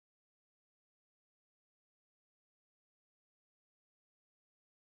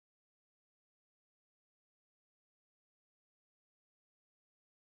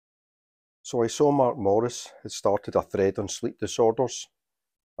So I saw Mark Morris had started a thread on sleep disorders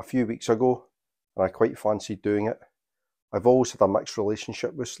a few weeks ago, and I quite fancied doing it. I've always had a mixed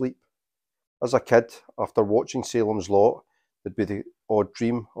relationship with sleep. As a kid, after watching Salem's Lot, there'd be the odd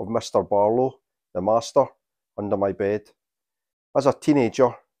dream of Mr. Barlow, the master, under my bed. As a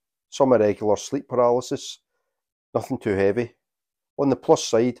teenager, some irregular sleep paralysis, nothing too heavy. On the plus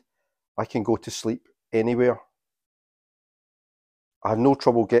side, I can go to sleep anywhere. I had no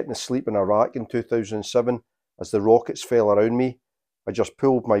trouble getting to sleep in Iraq in 2007 as the rockets fell around me. I just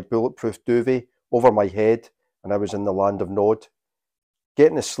pulled my bulletproof duvet over my head and I was in the land of Nod.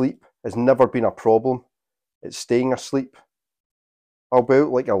 Getting to sleep has never been a problem. It's staying asleep. I'll be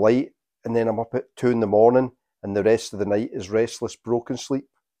out like a light and then I'm up at 2 in the morning and the rest of the night is restless, broken sleep.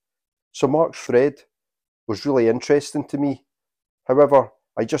 So Mark's thread was really interesting to me. However,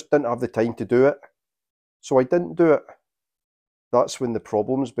 I just didn't have the time to do it. So I didn't do it. That's when the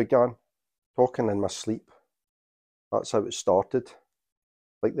problems began. Talking in my sleep. That's how it started.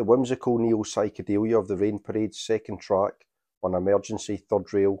 Like the whimsical neo-psychedelia of the Rain Parade's second track on Emergency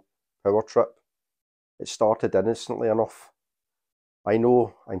Third Rail Power Trip. It started innocently enough. I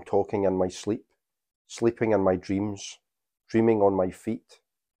know I'm talking in my sleep, sleeping in my dreams, dreaming on my feet.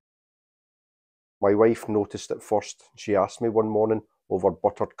 My wife noticed it first. She asked me one morning over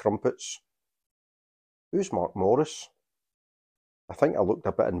buttered crumpets, "Who's Mark Morris?" I think I looked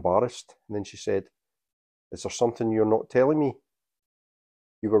a bit embarrassed, and then she said, "Is there something you're not telling me?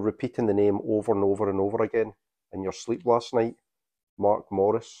 You were repeating the name over and over and over again in your sleep last night. Mark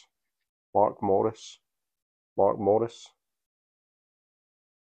Morris, Mark Morris, Mark Morris."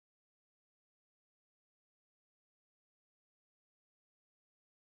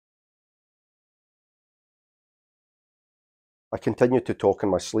 I continued to talk in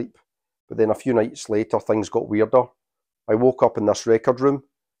my sleep, but then a few nights later things got weirder. I woke up in this record room,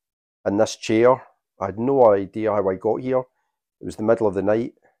 in this chair. I had no idea how I got here. It was the middle of the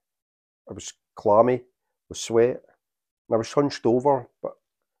night. I was clammy with sweat, and I was hunched over, but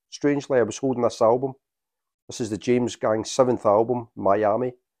strangely I was holding this album. This is the James Gang's 7th album,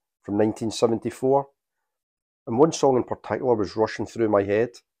 Miami, from 1974. And one song in particular was rushing through my head.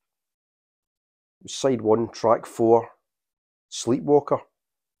 It was side 1, track 4, Sleepwalker.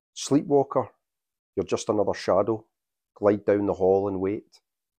 Sleepwalker, you're just another shadow. Glide down the hall and wait.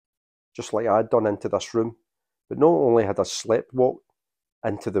 Just like I had done into this room. But not only had I sleptwalked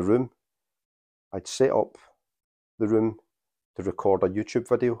into the room, I'd set up the room to record a YouTube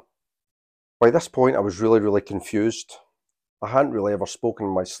video. By this point I was really confused. I hadn't really ever spoken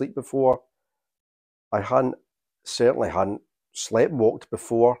in my sleep before. I certainly hadn't sleptwalked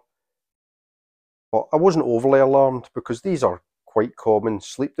before. But I wasn't overly alarmed because these are quite common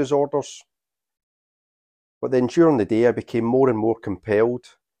sleep disorders. But then during the day I became more and more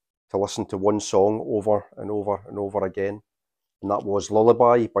compelled to listen to one song over and over and over again. And that was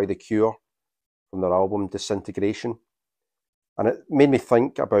Lullaby by The Cure from their album Disintegration. And it made me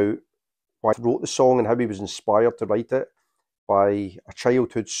think about why he wrote the song and how he was inspired to write it by a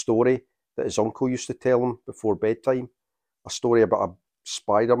childhood story that his uncle used to tell him before bedtime. A story about a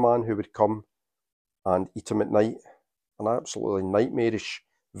Spider-Man who would come and eat him at night. An absolutely nightmarish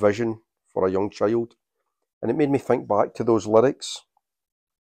vision for a young child. And it made me think back to those lyrics.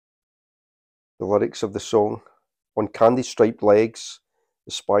 The lyrics of the song. On candy-striped legs,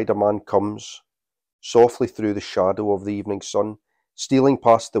 the Spider-Man comes, softly through the shadow of the evening sun, stealing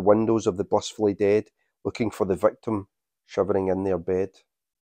past the windows of the blissfully dead, looking for the victim shivering in their bed.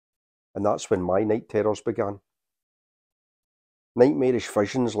 And that's when my night terrors began. Nightmarish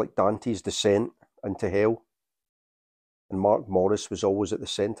visions like Dante's descent into hell. And Mark Morris was always at the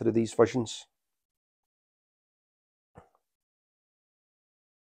centre of these visions.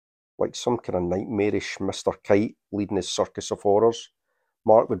 Like some kind of nightmarish Mr. Kite leading his circus of horrors,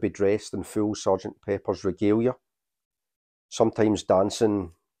 Mark would be dressed in full Sergeant Pepper's regalia, sometimes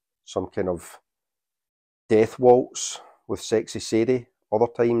dancing some kind of death waltz with Sexy Sadie, other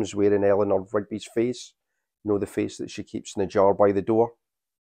times wearing Eleanor Rigby's face, you know, the face that she keeps in a jar by the door.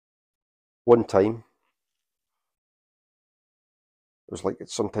 One time, it was like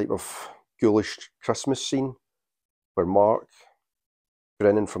some type of ghoulish Christmas scene where Mark,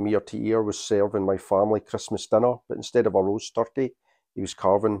 grinning from ear to ear, was serving my family Christmas dinner, but instead of a roast turkey, he was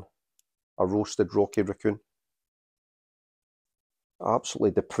carving a roasted Rocky Raccoon. Absolutely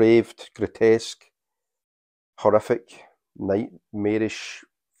depraved, grotesque, horrific, nightmarish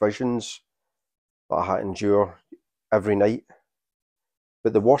visions that I had to endure every night.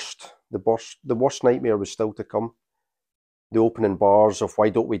 But the worst nightmare was still to come. The opening bars of Why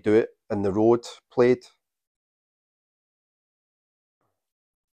Don't We Do It in the Road played.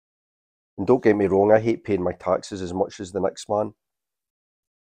 And don't get me wrong, I hate paying my taxes as much as the next man.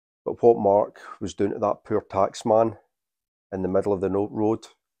 But what Mark was doing to that poor tax man in the middle of the road,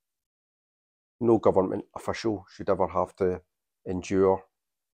 no government official should ever have to endure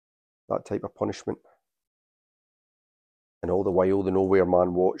that type of punishment. And all the while the Nowhere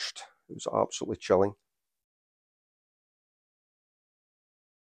Man watched. It was absolutely chilling.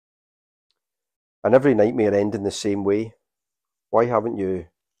 And every nightmare ending the same way. Why haven't you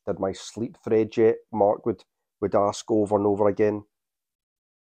did my sleep thread yet? Mark would ask over and over again.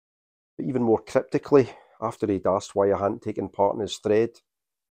 But even more cryptically, after he'd asked why I hadn't taken part in his thread,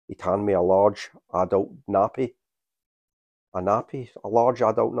 he'd hand me a large adult nappy. A nappy? A large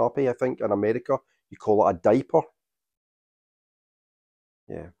adult nappy, I think, in America. You call it a diaper.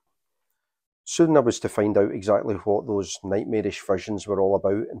 Yeah. Soon I was to find out exactly what those nightmarish visions were all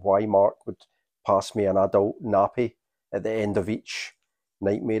about and why Mark would pass me an adult nappy at the end of each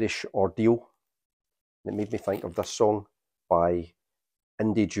nightmarish ordeal. And it made me think of this song by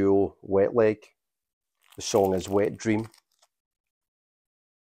indie duo Wet Leg. The song is Wet Dream.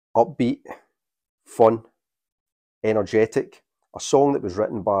 Upbeat, fun, energetic. A song that was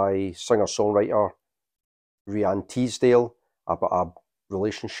written by singer-songwriter Rianne Teasdale about a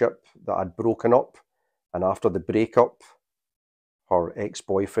relationship that had broken up, and after the breakup her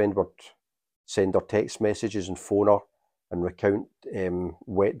ex-boyfriend would send her text messages and phone her and recount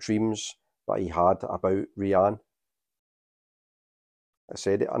wet dreams that he had about Rianne. I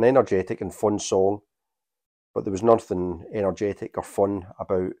said it, an energetic and fun song, but there was nothing energetic or fun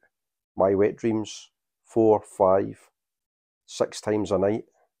about my wet dreams 4, 5, 6 times a night.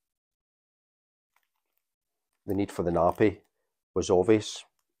 The need for the nappy was obvious.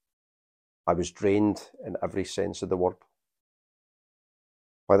 I was drained in every sense of the word.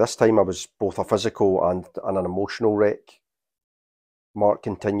 By this time I was both a physical and an emotional wreck. Mark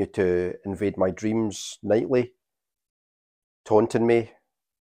continued to invade my dreams nightly, taunting me.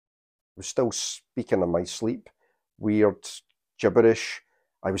 I was still speaking in my sleep, weird gibberish.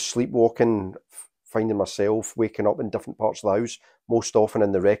 I was sleepwalking, finding myself waking up in different parts of the house, most often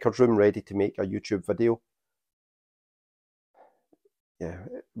in the record room, ready to make a YouTube video. Yeah,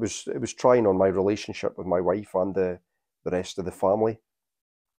 it was trying on my relationship with my wife and the rest of the family.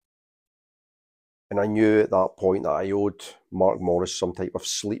 And I knew at that point that I owed Mark Morris some type of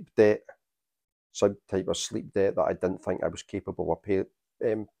sleep debt, that I didn't think I was capable of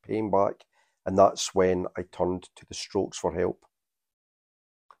paying back. And that's when I turned to the Strokes for help.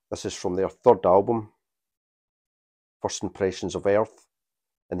 This is from their third album, First Impressions of Earth,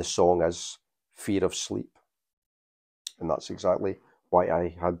 and the song is Fear of Sleep. And that's exactly why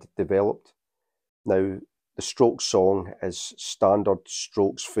I had developed. Now, the Strokes song is standard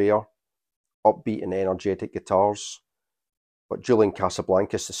Strokes fare, upbeat and energetic guitars, but Julian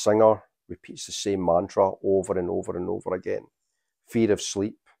Casablancas, the singer, repeats the same mantra over and over and over again. Fear of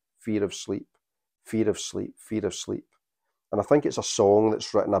sleep, fear of sleep, fear of sleep, fear of sleep. And I think it's a song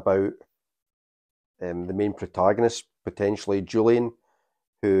that's written about the main protagonist, potentially Julian,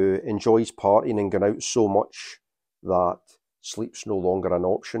 who enjoys partying and going out so much that sleep's no longer an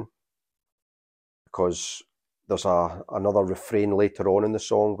option. Because there's another refrain later on in the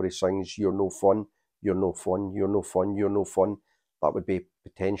song where he sings, "You're no fun, you're no fun, you're no fun, you're no fun." That would be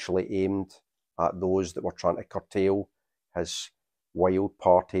potentially aimed at those that were trying to curtail his wild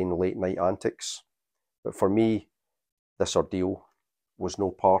partying late night antics. But for me, this ordeal was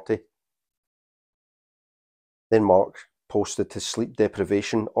no party. Then Mark posted his sleep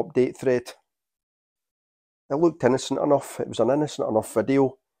deprivation update thread. It looked innocent enough. It was an innocent enough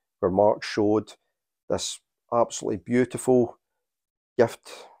video where Mark showed this absolutely beautiful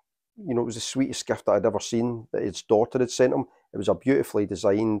gift. You know, it was the sweetest gift that I'd ever seen that his daughter had sent him. It was a beautifully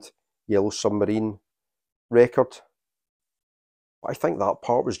designed Yellow Submarine record. But I think that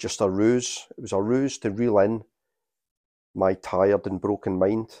part was just a ruse. It was a ruse to reel in my tired and broken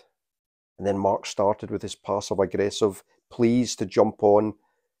mind. And then Mark started with his passive-aggressive pleas to jump on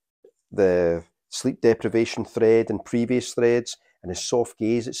the sleep deprivation thread and previous threads, and his soft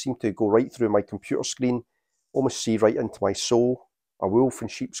gaze, it seemed to go right through my computer screen, almost see right into my soul. A wolf in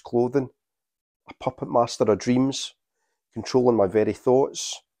sheep's clothing, a puppet master of dreams, controlling my very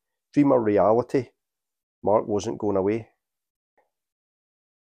thoughts. Dream or reality, Mark wasn't going away.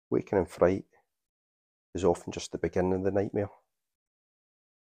 Waking in fright is often just the beginning of the nightmare.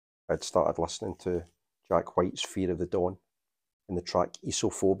 I'd started listening to Jack White's Fear of the Dawn in the track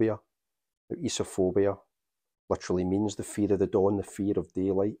Esophobia. Now, esophobia literally means the fear of the dawn, the fear of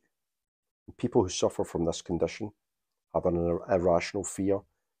daylight. And people who suffer from this condition have an irrational fear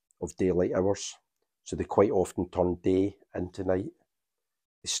of daylight hours, so they quite often turn day into night.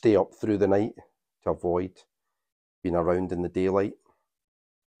 They stay up through the night to avoid being around in the daylight.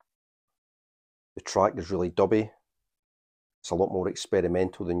 The track is really dubby. It's a lot more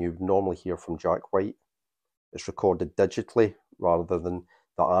experimental than you would normally hear from Jack White. It's recorded digitally rather than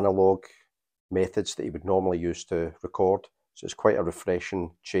the analogue methods that he would normally use to record. So it's quite a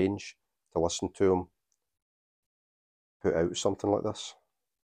refreshing change to listen to him put out something like this.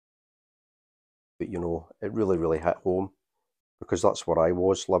 But you know, it really, really hit home, because that's where I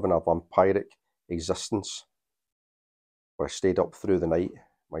was, living a vampiric existence, where I stayed up through the night.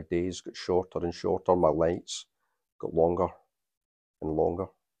 My days got shorter and shorter, my nights got longer and longer.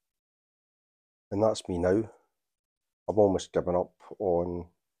 And that's me now. I've almost given up on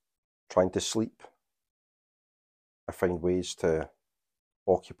trying to sleep. I find ways to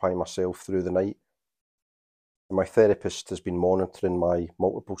occupy myself through the night. And my therapist has been monitoring my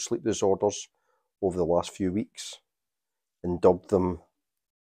multiple sleep disorders over the last few weeks and dubbed them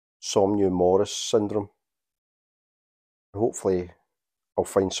Somno-Morris syndrome. And hopefully I'll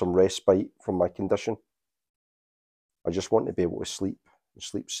find some respite from my condition. I just want to be able to sleep and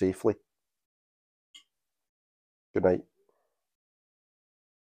sleep safely. Good night.